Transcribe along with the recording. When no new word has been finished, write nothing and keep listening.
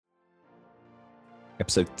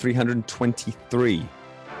episode 323.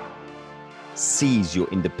 Seize your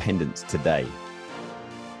independence today.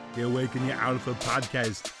 The Awaken Your Alpha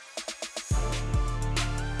podcast.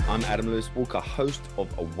 I'm Adam Lewis Walker, host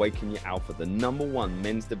of Awaken Your Alpha, the #1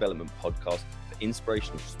 men's development podcast for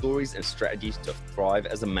inspirational stories and strategies to thrive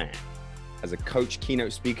as a man. As a coach,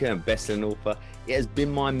 keynote speaker, and best-selling author, it has been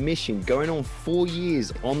my mission going on 4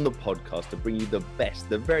 years on the podcast to bring you the best,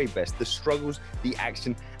 the very best, the struggles, the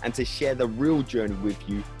action, and to share the real journey with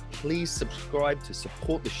you. Please subscribe to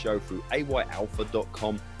support the show through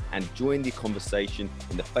ayalpha.com and join the conversation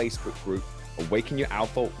in the Facebook group Awaken Your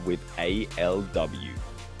Alpha with ALW.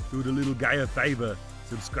 Do the little guy a favor,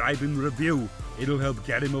 subscribe and review. It'll help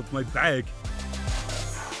get him off my back.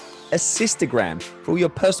 Assistagram for all your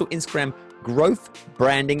personal Instagram growth,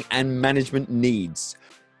 branding, and management needs.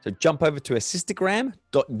 So jump over to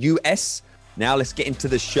assistagram.us. Now let's get into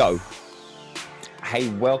the show. Hey,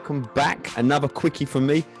 welcome back. Another quickie from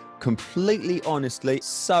me. Completely honestly,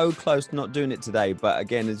 so close to not doing it today. But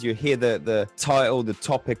again, as you hear the title, the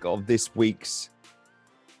topic of this week's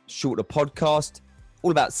shorter podcast, all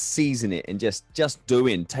about seizing it and just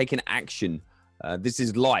doing, taking action. This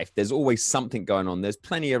is life. There's always something going on. There's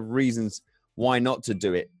plenty of reasons why not to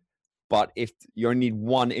do it. But if you only need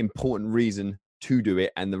one important reason to do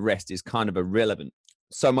it and the rest is kind of irrelevant.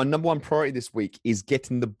 So my #1 priority this week is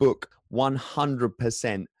getting the book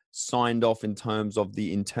 100% signed off in terms of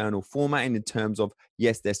the internal formatting, in terms of,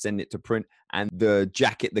 yes, they're sending it to print, and the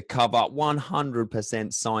jacket, the cover,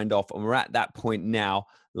 100% signed off. And we're at that point now.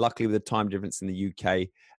 Luckily, with the time difference in the UK,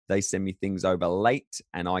 they send me things over late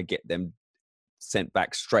and I get them sent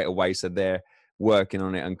back straight away. So they're working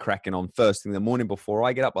on it and cracking on first thing in the morning before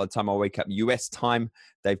I get up. By the time I wake up US time,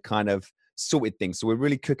 they've kind of sorted things. So we're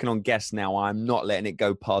really cooking on gas now. I'm not letting it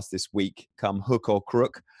go past this week, come hook or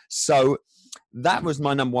crook. So that was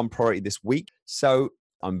my #1 priority this week. So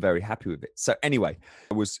I'm very happy with it. So anyway,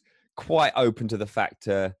 I was quite open to the fact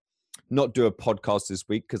to not do a podcast this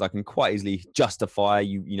week because I can quite easily justify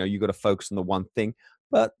you got to focus on the one thing.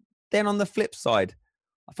 But then on the flip side,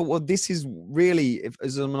 I thought, well, this is really,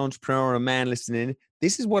 as an entrepreneur or a man listening,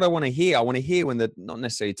 this is what I want to hear. I want to hear when not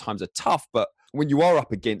necessarily times are tough, but when you are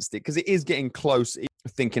up against it, because it is getting close.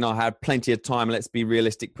 Thinking I had plenty of time. Let's be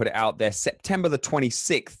realistic. Put it out there. September the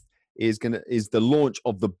 26th is the launch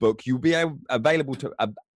of the book. You'll be able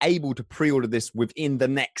to pre-order this within the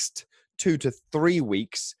next 2 to 3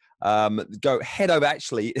 weeks. Head over.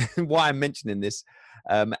 Actually, why I'm mentioning this.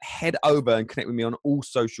 Head over and connect with me on all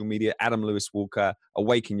social media. Adam Lewis Walker,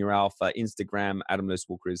 Awaken Your Alpha, Instagram. Adam Lewis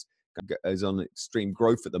Walker is on extreme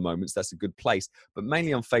growth at the moment, so that's a good place. But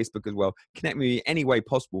mainly on Facebook as well. Connect with me any way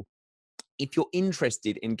possible. If you're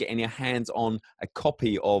interested in getting your hands on a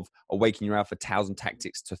copy of Awaken Your Alpha 1,000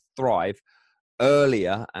 Tactics to Thrive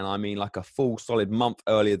earlier, and I mean like a full solid month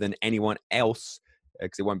earlier than anyone else,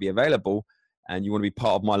 because it won't be available, and you want to be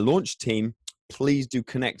part of my launch team, please do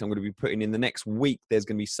connect. I'm going to be putting in the next week. There's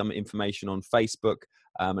going to be some information on Facebook,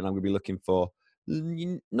 and I'm going to be looking for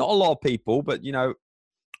not a lot of people, but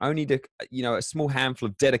only a small handful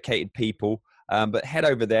of dedicated people. But head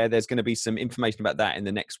over there. There's going to be some information about that in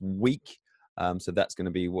the next week. So that's going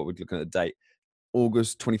to be what we're looking at the date.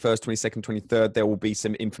 August 21st, 22nd, 23rd. There will be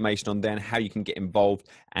some information on there and how you can get involved.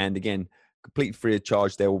 And again, completely free of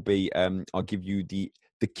charge. There will be. I'll give you the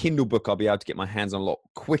Kindle book. I'll be able to get my hands on a lot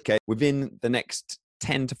quicker. Within the next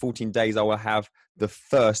 10 to 14 days, I will have the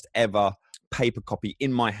first ever paper copy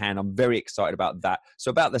in my hand. I'm very excited about that.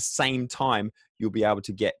 So about the same time, you'll be able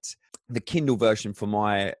to get the Kindle version for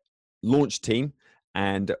my launch team.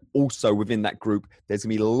 And also within that group, there's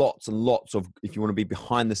going to be lots and lots of, if you want to be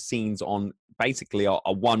behind the scenes on basically a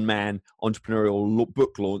one-man entrepreneurial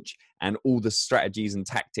book launch and all the strategies and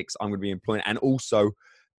tactics I'm going to be employing, and also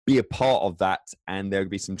be a part of that. And there'll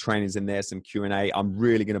be some trainings in there, some Q&A. I'm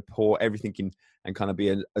really going to pour everything in and kind of be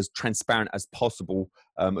as transparent as possible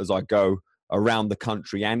as I go around the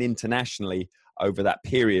country and internationally over that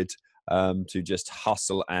period, to just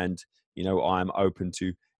hustle. And, I'm open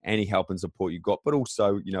to any help and support you've got, but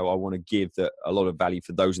also, I want to give a lot of value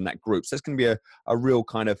for those in that group. So it's going to be a real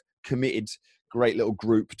kind of committed, great little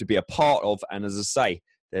group to be a part of. And as I say,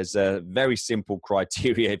 there's a very simple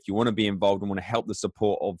criteria. If you want to be involved and want to help the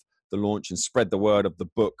support of the launch and spread the word of the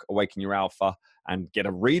book, Awaken Your Alpha, and get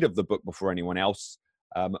a read of the book before anyone else,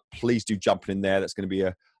 please do jump in there. That's going to be,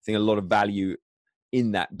 I think, a lot of value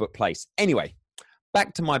in that book place. Anyway,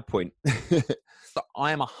 back to my point.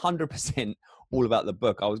 I am 100% all about the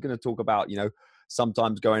book. I was going to talk about,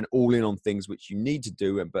 sometimes going all in on things which you need to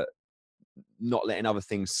do, but not letting other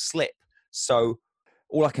things slip. So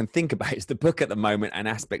all I can think about is the book at the moment and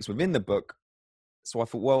aspects within the book. So I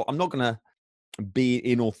thought, well, I'm not going to be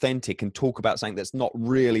inauthentic and talk about something that's not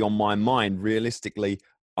really on my mind. Realistically,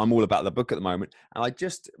 I'm all about the book at the moment. And I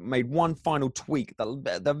just made one final tweak,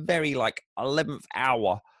 the very like 11th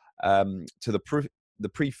hour to the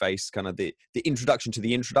preface, kind of the introduction to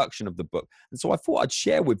the introduction of the book. And so I thought I'd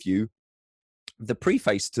share with you the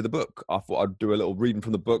preface to the book. I thought I'd do a little reading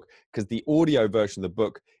from the book, because the audio version of the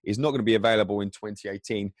book is not going to be available in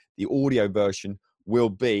 2018. The audio version will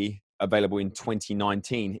be available in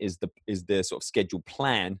 2019 is the sort of scheduled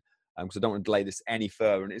plan, because I don't want to delay this any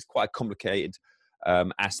further, and it's quite a complicated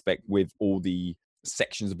aspect with all the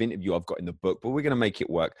sections of interview I've got in the book, but we're going to make it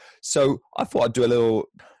work. So I thought I'd do a little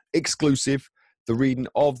exclusive, the reading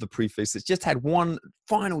of the preface. It's just had one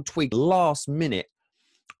final tweak last minute.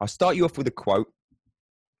 I'll start you off with a quote,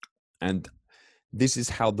 and this is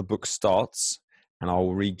how the book starts, and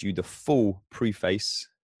I'll read you the full preface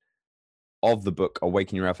of the book,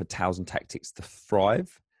 Awaken Your Alpha: 1,000 Tactics to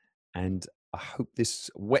Thrive. And I hope this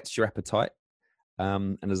whets your appetite.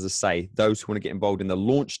 And as I say, those who want to get involved in the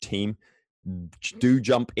launch team, do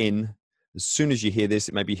jump in. As soon as you hear this,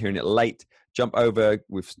 it may be hearing it late, jump over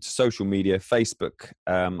with social media, Facebook.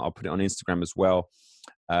 I'll put it on Instagram as well.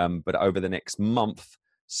 But over the next month,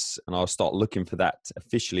 and I'll start looking for that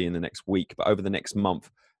officially in the next week, but over the next month,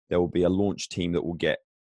 there will be a launch team that will get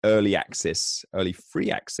early access, early free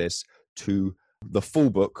access to the full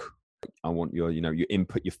book. I want your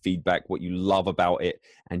input, your feedback, what you love about it,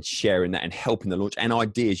 and sharing that and helping the launch, and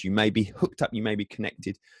ideas. You may be hooked up, you may be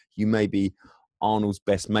connected, you may be Arnold's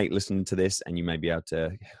best mate listening to this, and you may be able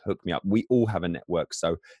to hook me up. We all have a network.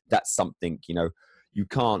 So that's something, you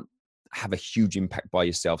can't have a huge impact by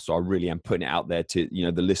yourself. So I really am putting it out there to,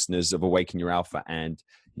 the listeners of Awaken Your Alpha, and,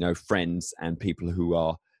 friends and people who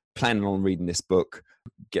are planning on reading this book,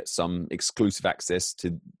 get some exclusive access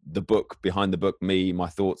to the book, behind the book, me, my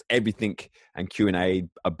thoughts, everything, and Q&A,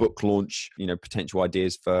 a book launch, potential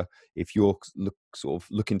ideas for if you're sort of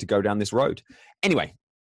looking to go down this road. Anyway,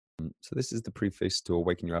 so this is the preface to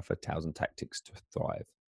Awaken Your Alpha: 1,000 Tactics to Thrive.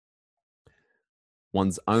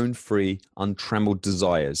 One's own free, untrammeled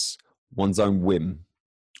desires, one's own whim.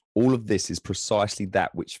 All of this is precisely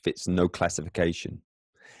that which fits no classification,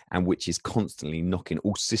 and which is constantly knocking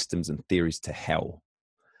all systems and theories to hell.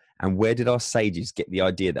 And where did our sages get the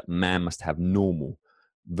idea that man must have normal,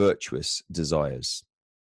 virtuous desires?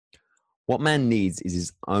 What man needs is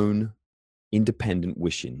his own independent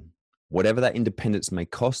wishing, whatever that independence may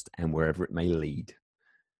cost and wherever it may lead.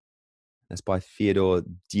 That's by Fyodor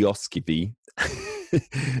Dostoevsky.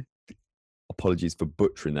 Apologies for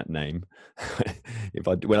butchering that name.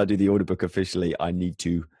 When I do the audiobook officially, I need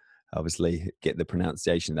to obviously get the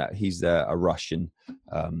pronunciation of that. He's a Russian,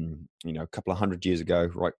 a couple of 100 years ago,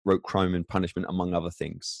 wrote Crime and Punishment, among other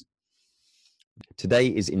things. Today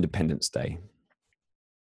is Independence Day.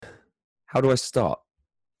 How do I start?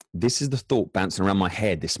 This is the thought bouncing around my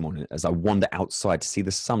head this morning as I wander outside to see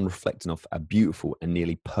the sun reflecting off a beautiful and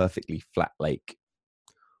nearly perfectly flat lake.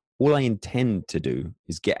 All I intend to do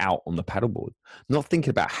is get out on the paddleboard, not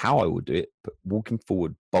thinking about how I will do it, but walking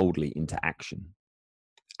forward boldly into action.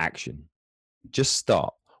 Action. Just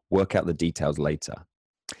start, work out the details later.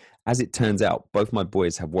 As it turns out, both my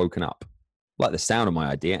boys have woken up, like the sound of my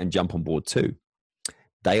idea, and jump on board too.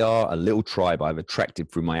 They are a little tribe I've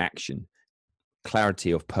attracted through my action,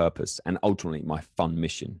 clarity of purpose, and ultimately my fun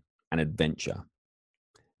mission and adventure.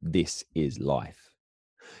 This is life.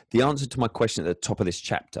 The answer to my question at the top of this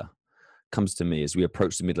chapter comes to me as we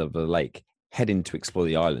approach the middle of the lake, heading to explore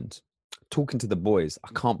the island. Talking to the boys, I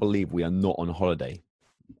can't believe we are not on holiday.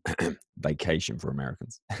 Vacation for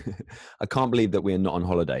Americans. I can't believe that we are not on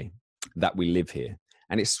holiday, that we live here.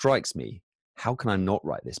 And it strikes me, how can I not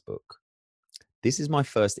write this book? This is my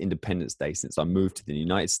first Independence Day since I moved to the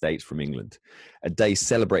United States from England, a day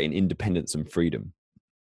celebrating independence and freedom.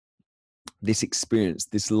 This experience,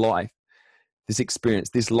 this life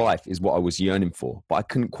is what I was yearning for, but I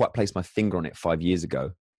couldn't quite place my finger on it 5 years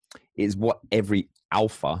ago. It is what every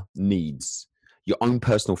alpha needs. Your own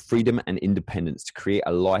personal freedom and independence to create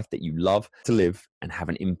a life that you love to live and have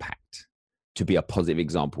an impact, to be a positive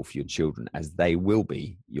example for your children, as they will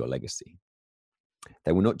be your legacy.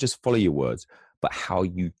 They will not just follow your words, but how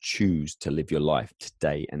you choose to live your life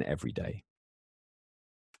today and every day.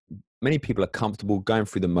 Many people are comfortable going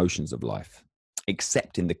through the motions of life,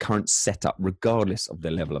 accepting the current setup regardless of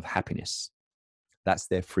their level of happiness. That's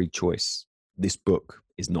their free choice. This book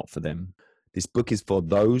is not for them. This book is for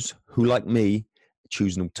those who, like me,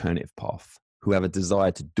 choose an alternative path, who have a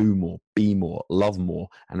desire to do more, be more, love more,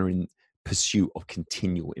 and are in pursuit of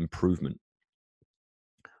continual improvement.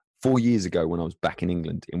 4 years ago, when I was back in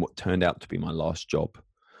England in what turned out to be my last job,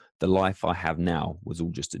 the life I have now was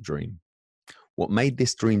all just a dream. What made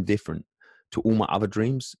this dream different to all my other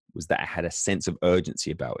dreams was that I had a sense of urgency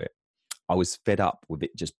about it. I was fed up with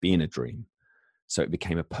it just being a dream. So it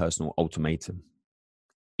became a personal ultimatum.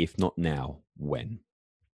 If not now, when?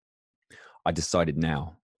 I decided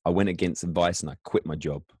now. I went against advice and I quit my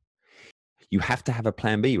job. You have to have a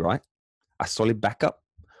plan B, right? A solid backup?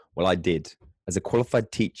 Well, I did. As a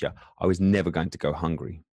qualified teacher, I was never going to go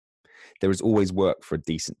hungry. There is always work for a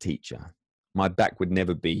decent teacher. My back would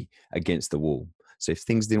never be against the wall. So if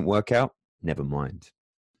things didn't work out, never mind.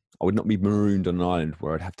 I would not be marooned on an island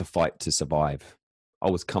where I'd have to fight to survive. I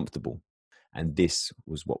was comfortable, and this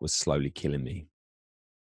was what was slowly killing me.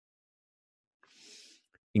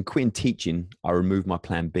 In quitting teaching, I removed my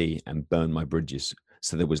plan B and burned my bridges,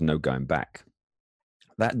 so there was no going back.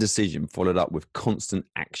 That decision, followed up with constant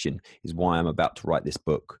action, is why I'm about to write this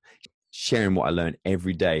book, sharing what I learn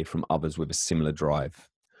every day from others with a similar drive.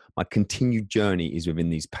 My continued journey is within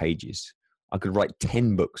these pages. I could write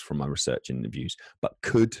 10 books from my research and interviews, but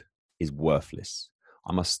could is worthless.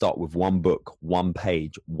 I must start with one book, one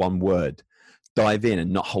page, one word. Dive in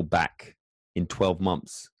and not hold back. In 12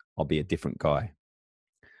 months, I'll be a different guy.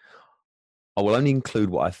 I will only include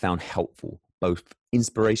what I found helpful, both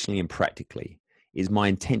inspirationally and practically. It is my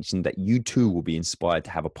intention that you too will be inspired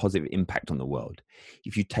to have a positive impact on the world.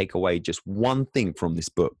 If you take away just one thing from this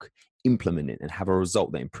book, implement it and have a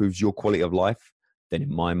result that improves your quality of life, then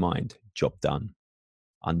in my mind, job done.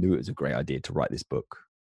 I knew it was a great idea to write this book.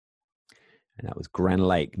 And that was Grand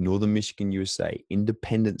Lake, Northern Michigan, USA,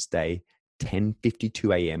 Independence Day,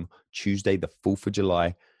 10:52 a.m., Tuesday, the 4th of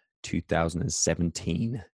July,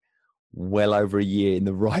 2017. Well over a year in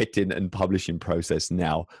the writing and publishing process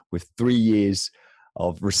now, with 3 years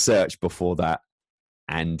of research before that.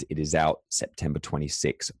 And it is out September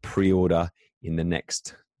 26. Pre-order in the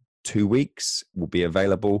next 2 weeks will be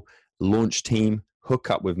available. Launch team,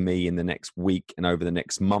 hook up with me in the next week and over the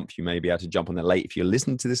next month. You may be able to jump on there late. If you're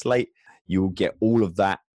listening to this late, you will get all of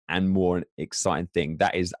that and more. An exciting thing.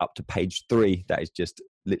 That is up to page 3. That is just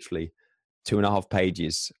literally 2.5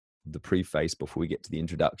 pages of the preface before we get to the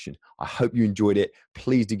introduction. I hope you enjoyed it.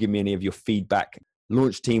 Please do give me any of your feedback.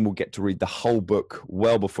 Launch team will get to read the whole book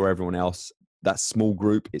well before everyone else. That small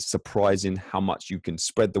group, it's surprising how much you can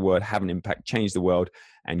spread the word, have an impact, change the world,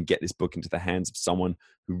 and get this book into the hands of someone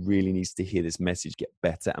who really needs to hear this message, get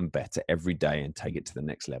better and better every day and take it to the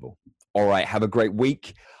next level. All right, have a great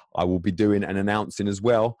week. I will be doing and announcing as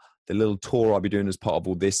well the little tour I'll be doing as part of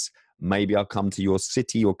all this. Maybe I'll come to your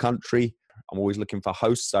city or country. I'm always looking for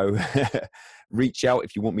hosts, so reach out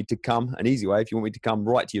if you want me to come. An easy way, if you want me to come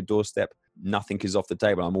right to your doorstep, nothing is off the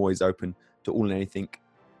table. I'm always open to all and anything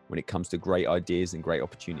when it comes to great ideas and great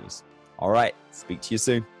opportunities. All right, speak to you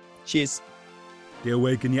soon. Cheers. The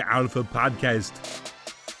Awaken Your Alpha podcast.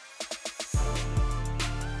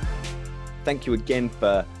 Thank you again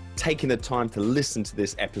for taking the time to listen to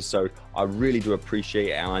this episode. I really do appreciate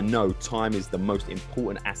it, and I know time is the most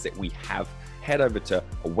important asset we have. Head over to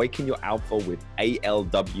Awaken Your Alpha with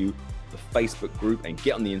ALW, the Facebook group, and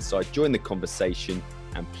get on the inside, join the conversation,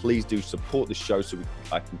 and please do support the show so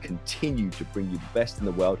I can continue to bring you the best in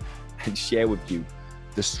the world and share with you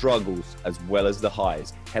the struggles as well as the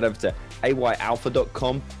highs. Head over to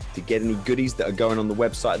ayalpha.com to get any goodies that are going on the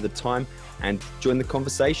website at the time and join the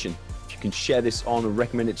conversation. If you can share this on and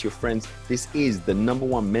recommend it to your friends, this is the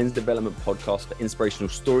 #1 men's development podcast for inspirational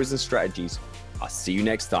stories and strategies. I'll see you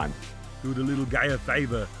next time. Do the little guy a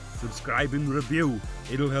favor, subscribe and review.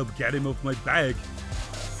 It'll help get him off my bag.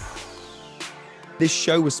 This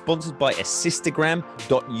show was sponsored by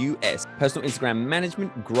Assistagram.us, personal Instagram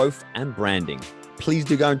management, growth, and branding. Please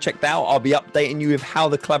do go and check that out. I'll be updating you with how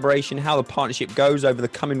the collaboration, how the partnership goes over the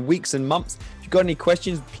coming weeks and months. If you've got any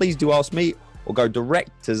questions, please do ask me or go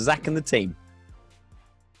direct to Zach and the team.